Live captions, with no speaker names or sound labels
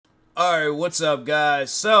Alright, what's up guys?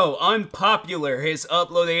 So, Unpopular has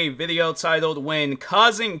uploaded a video titled When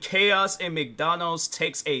Causing Chaos in McDonald's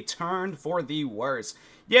Takes a Turn for the Worse.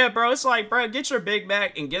 Yeah, bro, it's like, bro, get your Big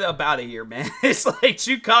Mac and get up out of here, man. It's like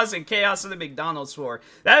you causing chaos in the McDonald's for.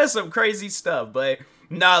 That is some crazy stuff, but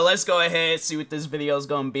nah, let's go ahead and see what this video is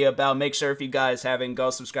going to be about. Make sure if you guys haven't, go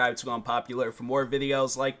subscribe to Unpopular for more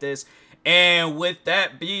videos like this. And with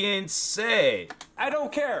that being said, I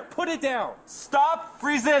don't care. Put it down. Stop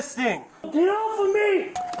resisting. Get off of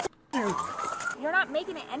me! You're not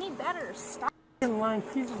making it any better. Stop. In line,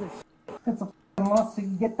 pieces of shit. That's a f***ing loss, so you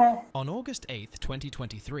get that? On August 8th,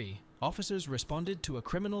 2023, officers responded to a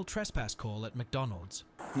criminal trespass call at McDonald's.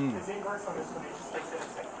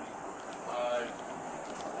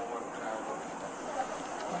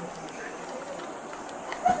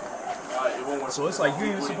 so it's like you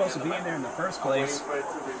ain't even supposed to be in there in the first place.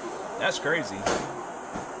 That's crazy.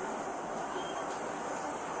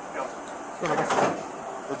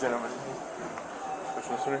 The gentleman. Which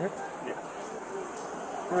one's right here? Yeah.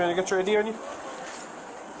 You ready to get your ID on you?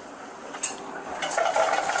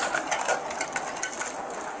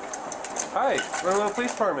 Hi, Referral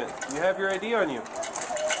Police Department. You have your ID on you.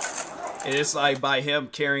 And it's like by him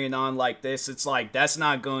carrying on like this, it's like that's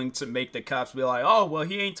not going to make the cops be like, oh, well,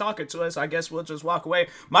 he ain't talking to us. I guess we'll just walk away.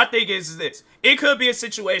 My thing is this. It could be a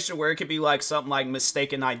situation where it could be like something like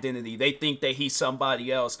mistaken identity. They think that he's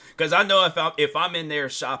somebody else. Because I know if I'm in their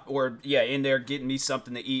shop or, yeah, in there getting me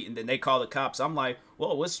something to eat and then they call the cops, I'm like,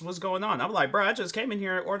 whoa, what's going on? I'm like, bro, I just came in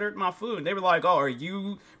here and ordered my food. And they were like, oh, are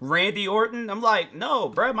you Randy Orton? I'm like, no,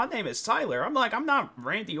 bro, my name is Tyler. I'm like, I'm not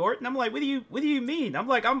Randy Orton. I'm like, what do you mean? I'm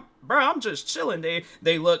like, I'm just chilling. They're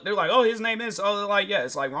like, oh, his name is, oh, they're like, yeah,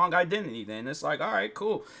 it's like wrong identity then. It's like, all right,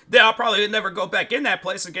 cool. Then I'll probably never go back in that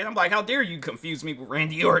place again. I'm like, how dare you confuse me with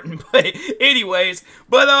Randy Orton? But anyways,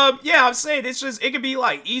 yeah, I'm saying it's just, it could be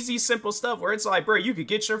like easy, simple stuff where it's like, bro, you could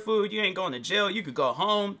get your food. You ain't going to jail. You could go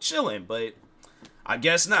home chilling, but I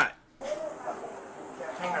guess not.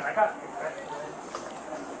 Hang on, I got you.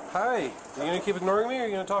 Hi. Are you going to keep ignoring me or are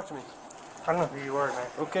you going to talk to me? I don't know who you are, man.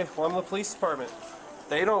 Okay, well, I'm the police department.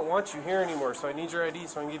 They don't want you here anymore, so I need your ID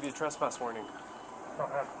so I can give you a trespass warning. I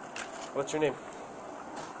don't have it. What's your name?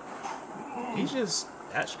 He's just,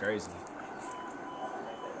 that's crazy.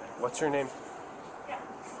 What's your name?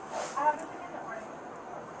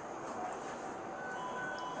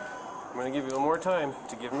 I'm going to give you one more time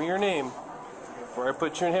to give me your name before I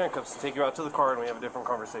put you in handcuffs to take you out to the car and we have a different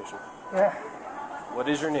conversation. Yeah. What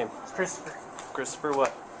is your name? It's Christopher. Christopher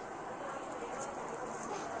what?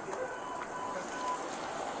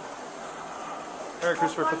 Alright,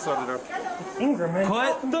 Christopher, put soda down. It's Ingram, man.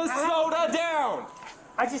 Put the soda down!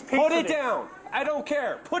 I just paid Put for it down! I don't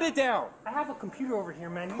care. Put it down! I have a computer over here,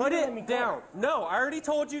 man. You Put let me it go. down. No, I already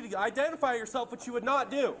told you to identify yourself, which you would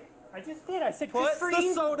not do. I just did. I said Put Christopher the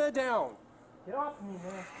Ingram. soda down. Get off of me,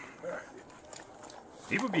 man.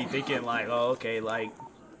 People be thinking like, oh, okay, like,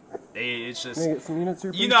 it's just, Can I get some units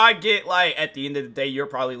here, you know, I get like at the end of the day, you're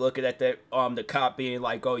probably looking at that, the cop being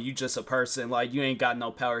like, oh, you just a person, like you ain't got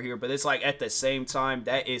no power here. But it's like at the same time,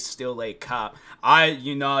 that is still a cop.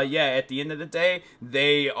 Yeah, at the end of the day,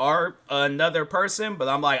 they are another person. But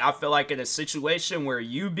I'm like, I feel like in a situation where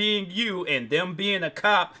you being you and them being a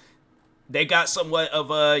cop, they got somewhat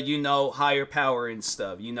of a, you know, higher power and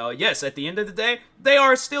stuff, you know. Yes, at the end of the day, they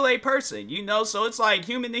are still a person, you know. So it's like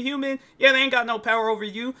human to human. Yeah, they ain't got no power over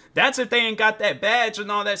you. That's if they ain't got that badge and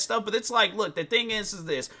all that stuff. But it's like, look, the thing is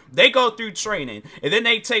this. They go through training and then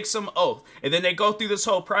they take some oath. And then they go through this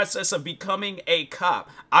whole process of becoming a cop.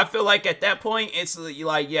 I feel like at that point, it's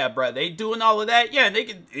like, yeah, bro, they doing all of that. Yeah, they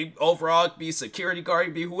could overall be security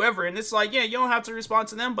guard, be whoever. And it's like, yeah, you don't have to respond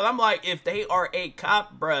to them. But I'm like, if they are a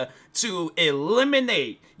cop, bruh, to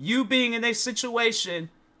eliminate you being in a situation,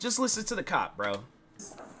 just listen to the cop, bro.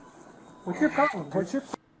 What's your problem? What's your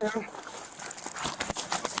problem?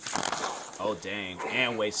 Oh, dang.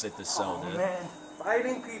 And wasted the soda. Oh, man.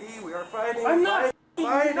 Fighting, PD. We are fighting. I'm not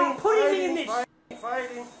fighting. You're not putting me in this.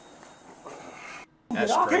 Fighting.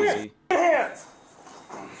 That's crazy. Hands.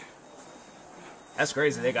 That's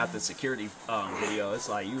crazy. They got the security video. It's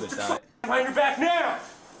like you would thought. Behind your back now.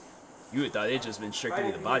 You would thought it just been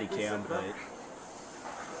strictly the body cam, but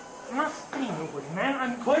I'm not fighting nobody,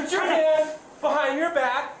 man. Put your hand behind your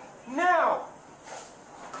back now.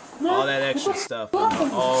 all that extra stuff.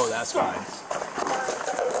 Oh, that's fine.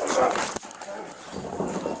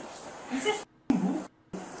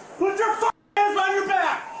 Put your hands on your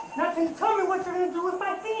back! Nothing. Tell me what you're gonna do with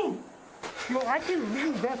my thing. No, I can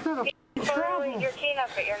leave. That's not a problem. You're keen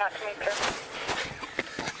enough, but you're not coming through.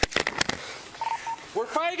 We're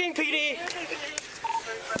fighting, PD!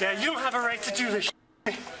 Yeah, you don't have a right to do this.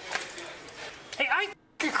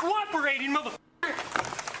 cooperating,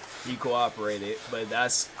 motherfucker. He cooperated, but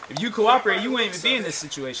that's if you cooperate, you wouldn't even be in this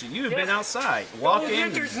situation. You'd have been outside,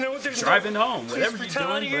 walking, driving home, whatever you're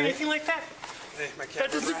doing. Or anything like that. Hey, my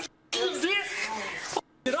That doesn't exist.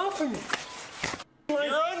 Get off of me.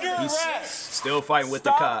 You're under arrest. Still fighting with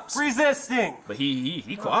the cops, resisting. but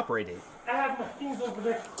he cooperated. I have my things over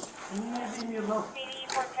there. And you guys leave me alone.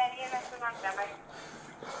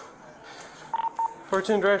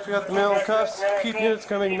 14 Drive, we got the mail and cuffs. Keep units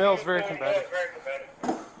coming. Mail's very combative.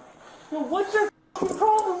 Yo, what's your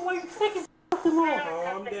problem? Why are you taking so long?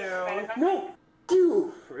 Calm down. No,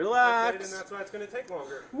 you. Relax. And that's why it's going to take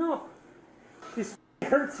longer. No. This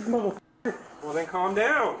hurts, you motherfucker. Well, then calm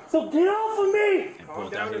down. So get off of me. And pulled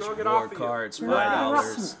out down his and I'll get reward off of you. cards, You're not gonna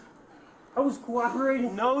arrest $5. me. I was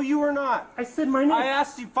cooperating. No, you were not. I said my name. I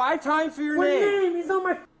asked you 5 times for your What name. name? He's on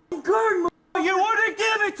my f***ing card, You wouldn't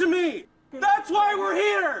give it to me. That's why we're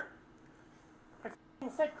here. I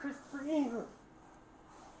f***ing said Christopher Ingram.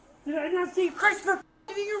 Did I not say Christopher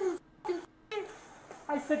Ingram?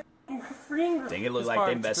 I said f***ing Christopher Ingram. Think it looked like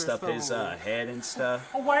they messed up his head and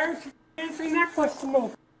stuff. Oh, why aren't you answering that question,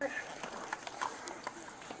 motherfucker?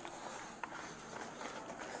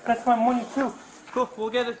 That's my money too. Cool, we'll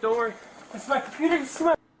get it. Don't worry. It's my computer. You see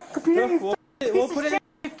my computer? You We'll put it in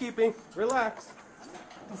safekeeping. Relax.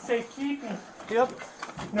 Safekeeping. Yep.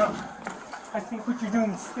 No. I think what you're doing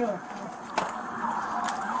is stealing.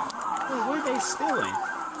 Dude, what are they stealing?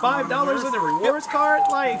 $5 in the rewards card?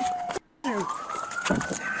 Like,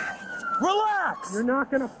 Relax. You're not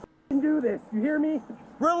gonna f***ing do this. You hear me?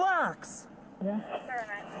 Relax. Yeah.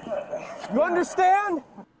 You understand?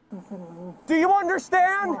 Do you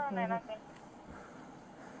understand?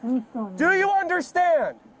 Do you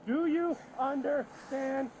understand? Do you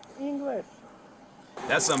understand English?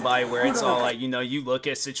 that's somebody where it's all like, you know, you look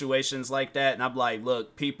at situations like that, and I'm like,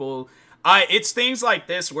 look, people, it's things like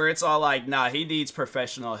this where it's all like, nah, he needs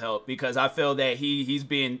professional help, because I feel that he's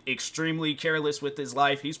being extremely careless with his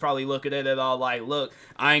life. He's probably looking at it all like, look,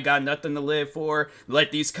 I ain't got nothing to live for.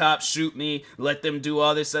 Let these cops shoot me. Let them do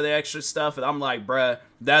all this other extra stuff. And I'm like, bruh,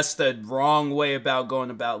 that's the wrong way about going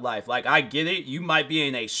about life. Like, I get it. You might be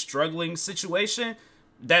in a struggling situation.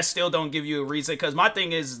 That still don't give you a reason. Because my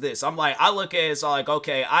thing is this. I'm like, I look at it as like,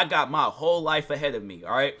 okay, I got my whole life ahead of me,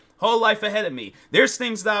 all right? Whole life ahead of me. There's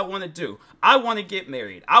things that I want to do. I want to get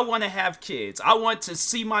married. I want to have kids. I want to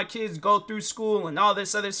see my kids go through school and all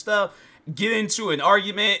this other stuff. Get into an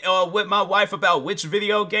argument with my wife about which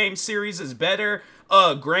video game series is better.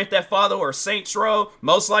 Grand Theft Auto or Saints Row.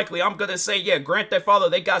 Most likely I'm gonna say, yeah, Grand Theft Auto,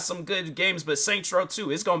 they got some good games, but Saints Row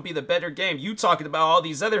 2 is gonna be the better game. You talking about all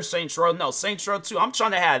these other Saints Row? No, Saints Row 2, I'm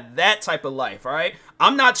trying to have that type of life, all right?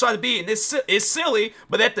 I'm not trying to be in this. It's silly,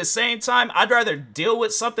 but at the same time, I'd rather deal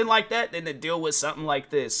with something like that than to deal with something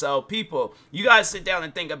like this. So people, you guys sit down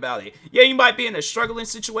and think about it. Yeah, you might be in a struggling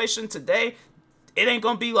situation today. It ain't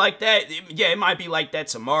gonna be like that. Yeah, it might be like that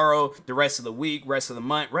tomorrow, the rest of the week, rest of the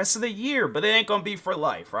month, rest of the year, but it ain't gonna be for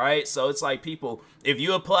life, right? So it's like, people, if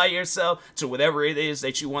you apply yourself to whatever it is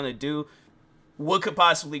that you want to do, what could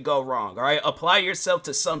possibly go wrong, all right? Apply yourself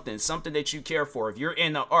to something that you care for. If you're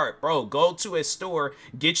into art, bro, go to a store,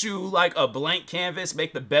 get you like a blank canvas,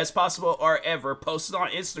 make the best possible art ever, post it on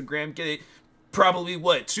Instagram, get it probably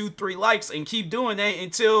what, 2-3 likes, and keep doing that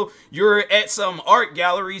until you're at some art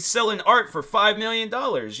gallery selling art for $5 million,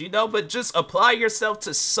 you know? But just apply yourself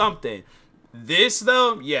to something. This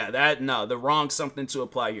though, yeah, the wrong something to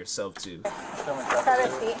apply yourself to. Grab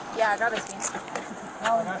his feet. Yeah, grab his feet.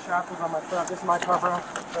 I got shackles on my front. This is my car, bro.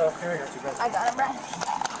 Here we go, you guys. I got him,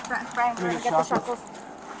 Brian. Brian, get the shackles.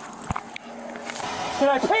 Can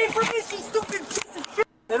I pay for this, you stupid piece of shit?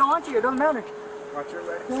 They don't want you. It doesn't matter. Watch your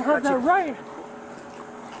legs. They have that right.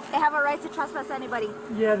 They have a right to trespass anybody.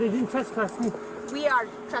 Yeah, they didn't trespass me. We are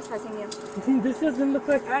trespassing you. This doesn't look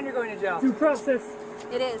like And you're going to jail. due process.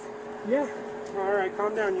 It is. Yeah. All right,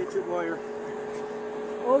 calm down, YouTube lawyer.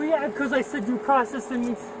 Oh yeah, because I said due process, that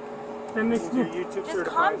makes You're me. YouTube Just certified.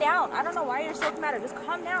 calm down. I don't know why you're so mad. Just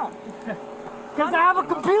calm down. Because I have a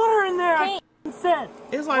computer in there. Hey. I said.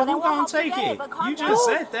 It's like, Well, then who we'll gonna help you take get it, it? but calm You down. just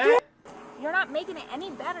said that. You're not making it any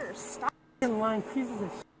better. Stop. In line pieces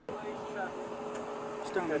of shit.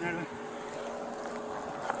 Stand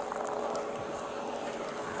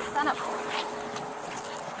up.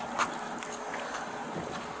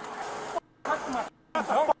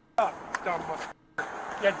 Dumb.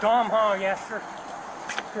 Yeah, dumb, huh? Yeah, sure.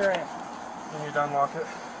 Sure am. Can you unlock it?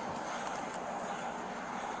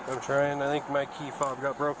 I'm trying. I think my key fob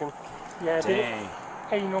got broken. Yeah, I did it. Dang.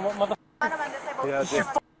 Hey, you know what, mother? Yeah, You should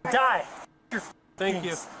die. Thank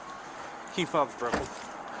you. Key fob's broken.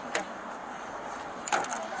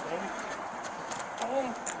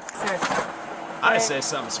 I said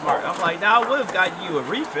something smart. I'm like, now I would have gotten you a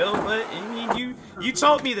refill, but I mean, you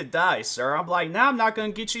told me to die, sir. I'm like, now I'm not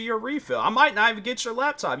gonna get you your refill. I might not even get your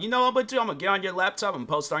laptop. You know what I'm gonna do? I'm gonna get on your laptop and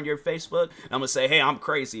post on your Facebook. And I'm gonna say, hey, I'm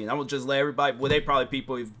crazy, and I'm gonna just let everybody. Well, they probably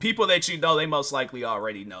people that you know, they most likely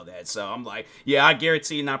already know that. So I'm like, yeah, I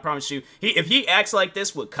guarantee you, and I promise you, if he acts like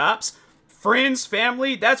this with cops, friends,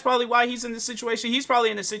 family, that's probably why he's in this situation. He's probably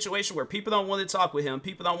in a situation where people don't want to talk with him.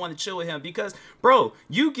 People don't want to chill with him because, bro,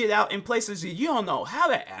 you get out in places that you don't know how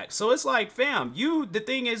to act. So it's like, fam, the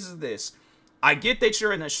thing is this. I get that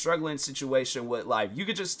you're in a struggling situation with life. You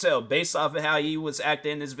could just tell based off of how he was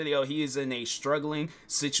acting in this video, he is in a struggling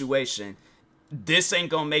situation. This ain't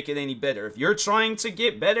gonna make it any better. If you're trying to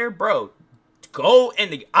get better, bro, go in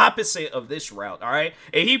the opposite of this route, all right?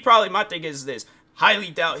 And he probably, my thing is this.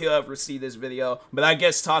 Highly doubt he'll ever see this video, but I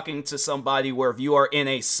guess talking to somebody where if you are in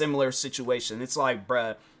a similar situation, it's like,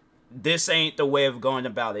 bruh, this ain't the way of going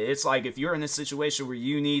about it. It's like if you're in a situation where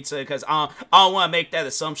you need to, because I don't want to make that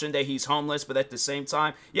assumption that he's homeless, but at the same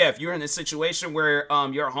time, yeah, if you're in a situation where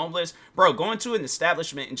you're homeless, bro, go into an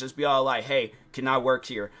establishment and just be all like, hey, can I work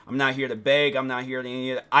here? I'm not here to beg. I'm not here to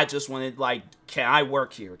any of that. I just wanted, like, can I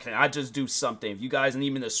work here? Can I just do something? If you guys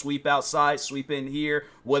need me to sweep outside, sweep in here,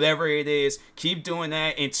 whatever it is, keep doing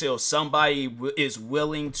that until somebody is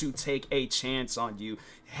willing to take a chance on you.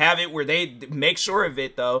 Have it where they make sure of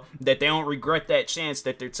it, though, that they don't regret that chance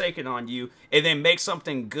that they're taking on you, and then make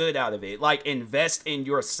something good out of it. Like, invest in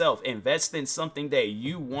yourself. Invest in something that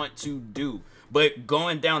you want to do. But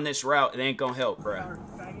going down this route, it ain't gonna help, bro.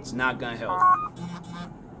 It's not gonna help.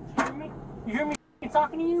 You hear me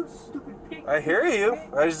talking to you, stupid pig? I hear you.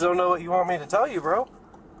 I just don't know what you want me to tell you, bro.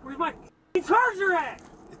 Where's my charger at?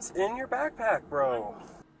 It's in your backpack, bro.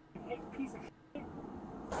 Hey, piece of shit.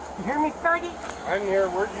 You hear me, faggot? I'm here.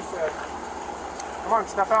 Where'd you say? Come on,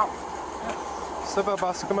 step out. Step out,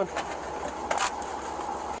 boss. Come on.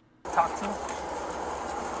 Talk to me.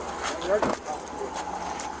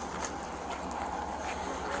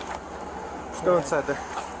 Let's go inside there.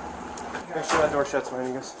 Make sure that door shuts behind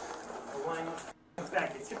you guys.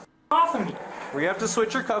 Get off of me. We have to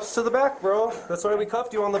switch your cuffs to the back, bro. That's why we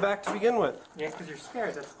cuffed you on the back to begin with. Yeah, because you're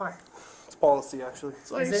scared, that's why. It's policy, actually.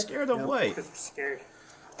 It's like, scared of what? Because you're scared.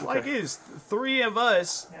 Like, it's three of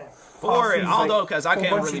us. Yeah. Four, and although, like, because I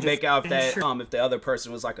can't once really you make just out finish that if the other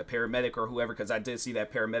person was like a paramedic or whoever, because I did see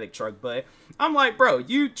that paramedic truck, but I'm like, bro,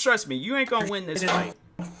 you trust me, you ain't gonna win this fight.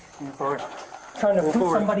 Trying to put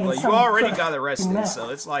somebody in Well, you some already sort of got arrested, mess. so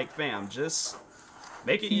it's like, fam, just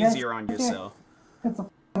make it See that? easier on yourself. That's a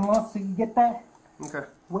f***ing lawsuit, you get that? Okay.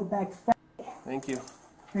 Wetback fat. Thank you.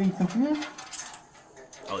 Are you confused?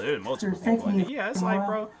 Oh, there's multiple There's people in taking it. Yeah, it's you like, a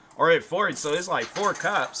bro, or at Ford, so it's like 4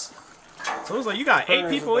 cops. So it's like you got 8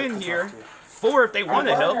 people in here. 4 if they want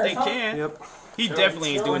to help, they can. Yep. He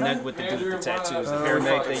definitely ain't doing that with the dude with the tattoos. The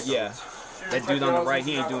paramedic, that, yeah. That dude on the right,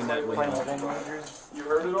 he ain't doing that with him. You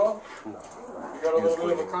heard it all? No. You got a little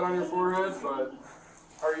bit of a cut on your forehead, but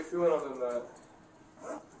how are you feeling other than that?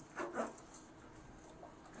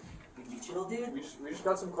 You chill, dude? We just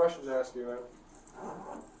got some questions to ask you, man.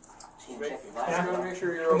 Just gotta make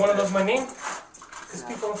sure you're You okay. want to know my name? Because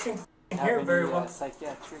people don't seem to hear it very well.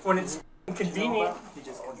 When it's inconvenient,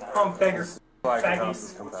 beggar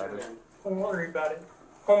faggots. Don't worry about it.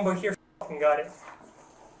 Homeboy here fucking got it.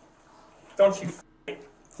 Don't you?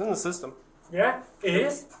 It's in the system. Yeah? It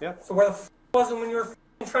is? Yeah. So where the f was it when you were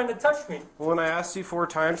trying to touch me? Well, when I asked you 4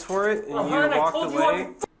 times for it and you and I walked told away.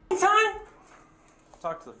 you every time?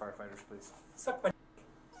 Talk to the firefighters, please. Suck my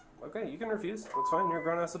Okay, you can refuse. That's fine. You're a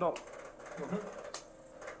grown-ass adult.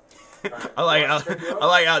 I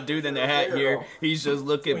like how dude in the hat here, he's just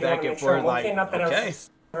looking We back gotta and make sure forth I'm like, not that I was okay,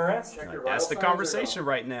 just harassed. Check your that's vital the signs or conversation no?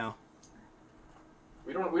 right now.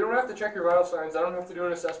 We don't have to check your vital signs. I don't have to do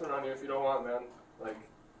an assessment on you if you don't want, man. Like,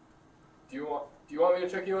 do you want me to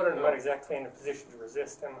check you out or I'm no? not exactly in a position to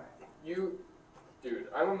resist, am I? Dude,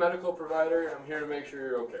 I'm a medical provider and I'm here to make sure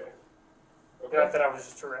you're okay. Not Okay? that I was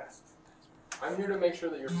just harassed. I'm here to make sure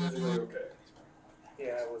that you're physically okay.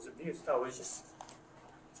 Yeah, I was abused. I was just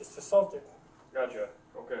assaulted. Gotcha.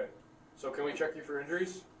 Okay. So can we check you for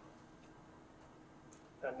injuries?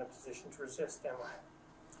 Not in a position to resist, am I?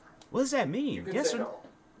 What does that You mean? can Yes say or no.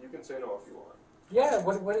 You can say no if you want. Yeah,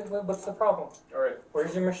 what's the problem? Alright.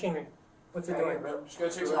 Where's your machinery? What's it doing? Just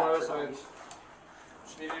gotta take some vital signs.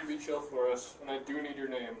 Just need you to be chill for us, and I do need your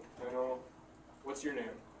name. I know. What's your name?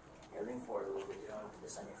 Moving forward a little bit, you don't have to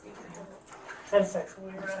this on your feet. That's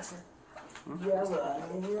sexually harassing. Yeah, well,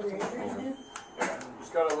 any other injuries, dude?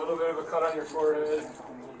 Just got a little bit of a cut on your forehead.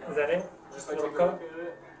 Is that it? Just a little cut?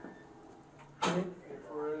 Your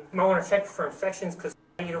forehead. You might want to check for infections because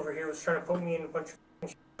over here was trying to put me in a bunch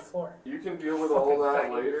of floor. You can deal with all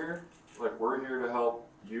that later. Like, we're here to help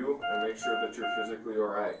you and make sure that you're physically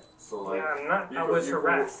alright. So, like, Yeah, I'm not. I was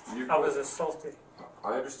harassed. I was assaulted.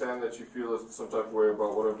 I understand that you feel some type of way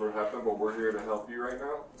about whatever happened, but we're here to help you right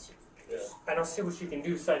now. Yeah. I don't see what you can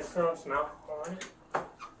do besides throw some alcohol on it.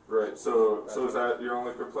 Right. So is that your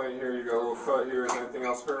only complaint here? You got a little cut here. Is anything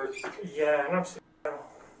else hurt? Yeah, and I'm.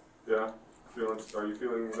 Yeah. Are you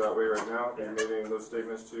feeling that way right now? Yeah. Have you made any of those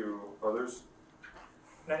statements to others?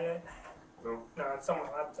 Not yet. No. No, it's on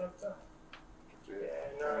my laptop though. Yeah.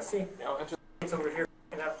 No. See, it's over here.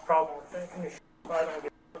 I have a problem with that. I don't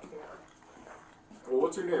get. Well,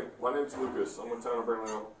 what's your name? My name's Lucas. I'm with Town of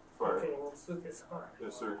Burnley Fire. Okay, well, it's Lucas, huh?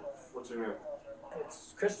 Yes, sir. What's your name?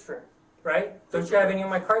 It's Christopher, right? Don't you have any of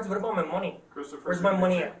my cards? What about my money? Christopher. Where's my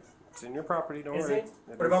money at? It's in your property, don't Is worry. it?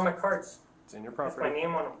 What about my cards? It's in your With property. my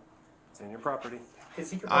name on them. It's in your property.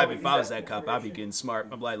 If I was that cop, I'd be getting smart.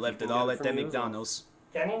 I'm like, left it all at that McDonald's.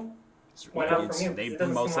 Can you? Why not from you? They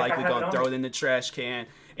most likely gonna throw it in the trash can,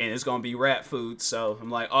 and it's gonna be rat food. So I'm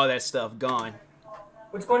like, all that stuff gone.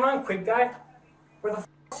 What's going on, quick guy? Where the f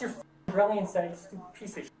is your brilliance at, you stupid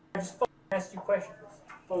piece of shit? I just f asked you questions.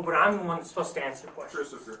 Oh, but I'm the one that's supposed to answer questions.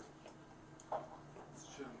 Christopher.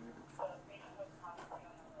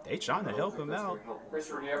 They trying to help him out.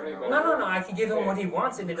 Christopher, do you have any No, I can give him what he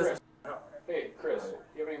wants and it doesn't. Hey, Chris, do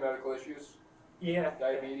you have any medical issues? Yeah.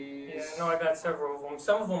 Diabetes? Yeah, no, I got several of them.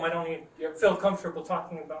 Some of them I don't even feel comfortable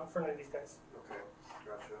talking about in front of these guys. Okay,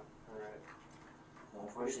 gotcha.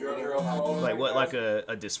 Like what? Like a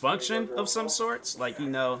dysfunction of some sorts? Like, you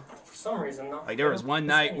know, For some reason, though. like there was one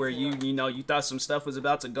night where you thought some stuff was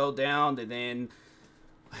about to go down, and then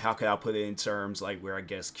how could I put it in terms like where I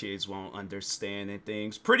guess kids won't understand and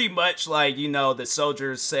things? Pretty much like, you know, the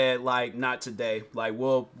soldiers said like, not today. Like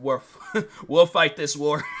we'll fight this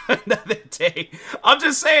war another day. I'm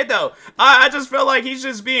just saying though, I just feel like he's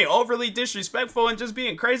just being overly disrespectful and just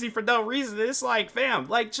being crazy for no reason. It's like, fam,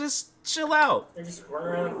 like just chill out. They're just running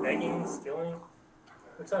around begging, stealing.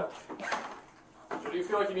 What's up? So do you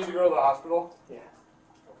feel like you need to go to the hospital? Yeah.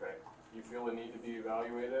 Okay. You feel the need to be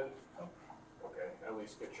evaluated? Okay, at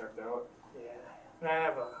least get checked out. Yeah. And I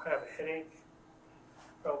have a headache.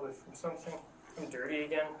 Probably from something. I'm dirty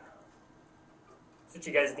again. That's what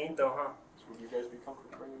you guys need though, huh? So would you guys be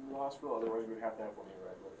comfortable bringing him to the hospital? Otherwise we'd have to have one of you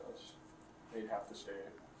ride with us. They'd have to stay.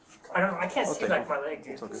 I can't see like my leg,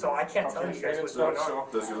 dude. So I can't tell you guys what's going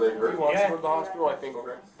on. Does your leg hurt? He wants to go to the hospital, I think.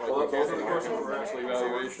 Okay. Well, that's the question for actually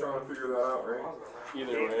evaluation. Trying to figure that out, right? Either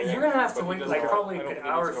way. You're gonna have to wait like probably a good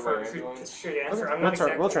hour for a straight answer. I'm not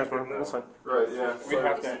exactly. We'll transfer. That's fine. Right, yeah. We'd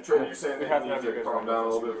have to. You're saying that you need to calm down a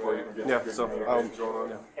little bit before you can get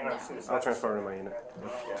I'll transfer to my unit.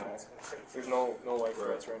 There's no life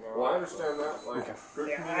threats right now. Well, I understand that. Like,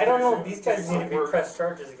 Yeah, I don't know. These guys need to be pressed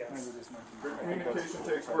charges against. good communication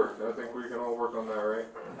takes work. I think we can all work on that, right?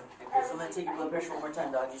 So I'm gonna take your blood pressure one more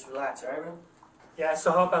time, dog. Just relax, alright, bro? Yeah.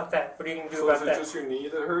 So how about that? What are you gonna do So about is it that? just your knee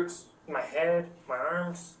that hurts? My head, my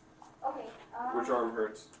arms. Okay. Which arm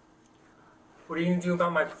hurts? What are you gonna do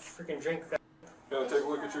about my freaking drink? You wanna take a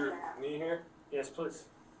look at your knee here? Yes, please.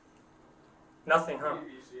 Nothing, huh?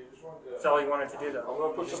 That's all you wanted to do, though. I'm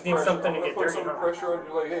gonna put Just some need pressure. something to I'm get gonna put dirty, some huh? pressure on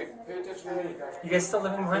you. Like, hey, pay attention to me. You guys still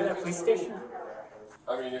living behind that police station?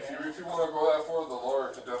 I mean, if you want to go that far, the lawyer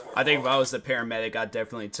can definitely. I think if I was the paramedic, I'd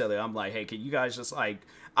definitely tell it. I'm like, hey, can you guys just like,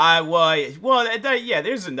 yeah,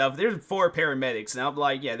 there's enough. There's 4 paramedics, and I'm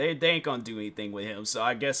like, yeah, they ain't gonna do anything with him. So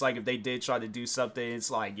I guess like if they did try to do something,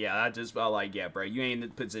 it's like, yeah, I just felt like, yeah, bro, you ain't in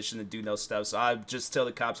a position to do no stuff. So I just tell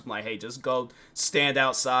the cops, I'm like, hey, just go stand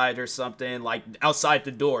outside or something, like outside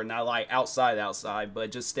the door, not like outside,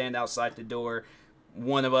 but just stand outside the door.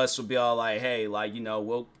 One of us will be all like, hey, like, you know,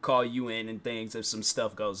 we'll call you in and things if some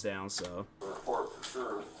stuff goes down, so. Report for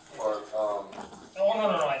sure, but Oh,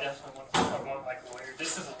 no, I definitely want like a lawyer.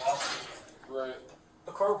 This is a lawsuit. right.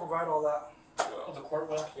 The court will provide all that. Yeah. Oh, the court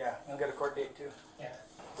will? Yeah, you'll get a court date too. Yeah.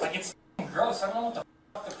 Like, it's gross. I don't know what the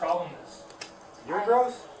f the problem is. You're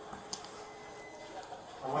gross?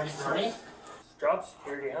 What is for me? Job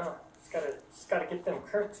security, huh? Just gotta get them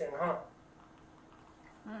Kurtz in, huh?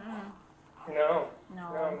 No,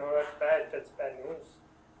 that's bad. That's bad news.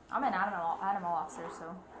 I'm an animal officer,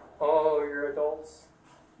 so Oh, you're adults.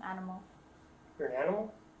 animal. You're an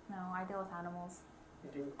animal? No, I deal with animals. You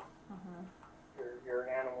do. You're an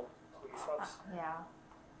animal police officer. Yeah.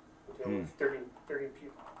 You deal with 30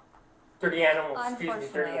 people. 30 animals. Excuse me, 30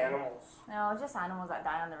 Unfortunately. animals. No, just animals that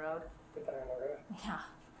die on the road. Put that on the road. Yeah,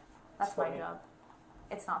 that's It's my funny. job.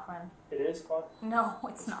 It's not fun. It is fun. No,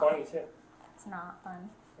 it's It's not. funny too. It's not fun.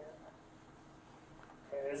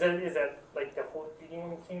 Is that like the whole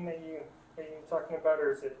beating thing that you're talking about,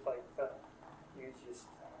 or is it like you just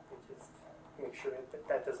And just make sure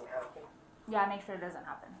that doesn't happen. Yeah, make sure it doesn't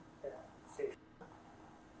happen. Yeah, safe.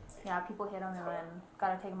 Yeah, people hit them and then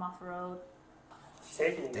gotta take them off the road.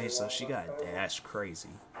 Dang, so she got dashed crazy.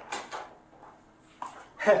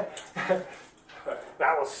 That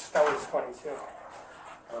was funny too.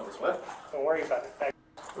 That was what? Don't worry about it.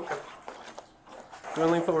 Okay. Go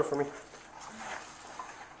and lean forward for me.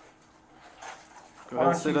 Go ahead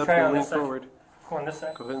and sit up and lean forward. Go on this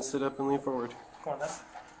side. Go ahead and sit up and lean forward. Go on this side.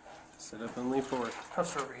 Sit up and lean forward.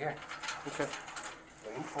 Closer over here. Okay.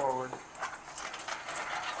 Lean forward.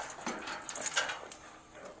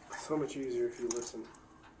 So much easier if you listen.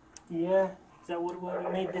 Yeah. Is that what would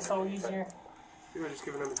have made this all easier? If you were just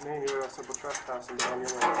giving him his name, you would have simple trespassing down your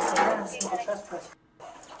way. Yeah, simple trespass.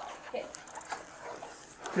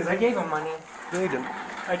 Because I gave him my name. No, you didn't.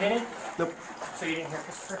 I didn't? Nope. So you didn't hear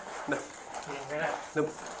Christopher? No. You didn't hear that? Nope.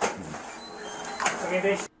 So maybe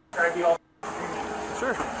they should try to be all...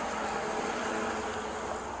 Sure.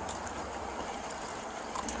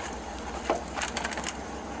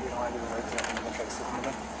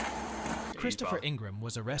 Christopher Ingram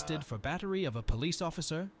was arrested for battery of a police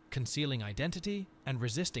officer, concealing identity, and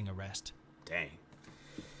resisting arrest. Dang.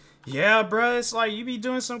 Yeah, bruh, it's like you be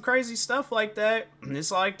doing some crazy stuff like that.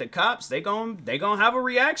 It's like the cops, they gon' have a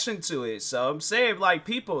reaction to it. So I'm saying, like,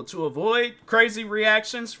 people, to avoid crazy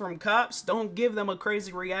reactions from cops, don't give them a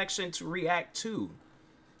crazy reaction to react to.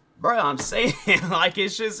 Bruh, I'm saying, like,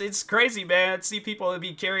 it's crazy, man. I see people that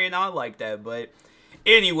be carrying on like that, but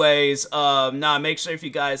anyways, make sure if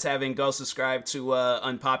you guys haven't, go subscribe to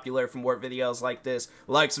Unpopular for more videos like this.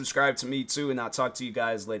 Like, subscribe to me too, and I'll talk to you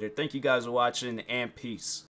guys later. Thank you guys for watching, and peace.